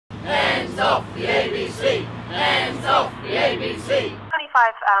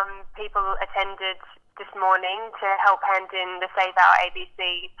people attended this morning to help hand in the Save Our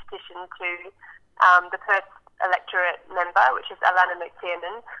ABC petition to the Perth electorate member, which is Alannah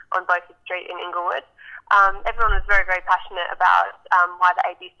MacTiernan, on Beaufort Street in Inglewood. Everyone was very, very passionate about why the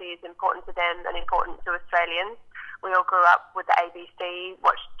ABC is important to them and important to Australians. We all grew up with the ABC,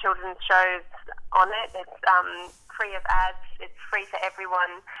 watched children's shows on it. It's free of ads. It's free for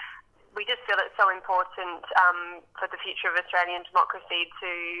everyone. We just feel it's so important for the future of Australian democracy to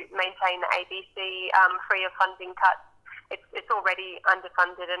maintain the ABC free of funding cuts. It's already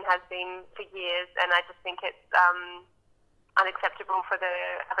underfunded and has been for years, and I just think it's unacceptable for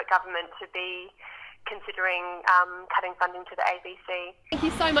the government to be considering cutting funding to the ABC. Thank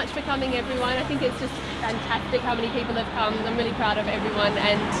you so much for coming, everyone. I think it's just fantastic how many people have come. I'm really proud of everyone,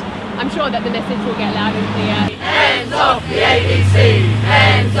 and I'm sure that the message will get loud and clear. Hands off the ABC!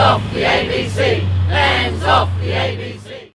 Hands off the ABC! Hands off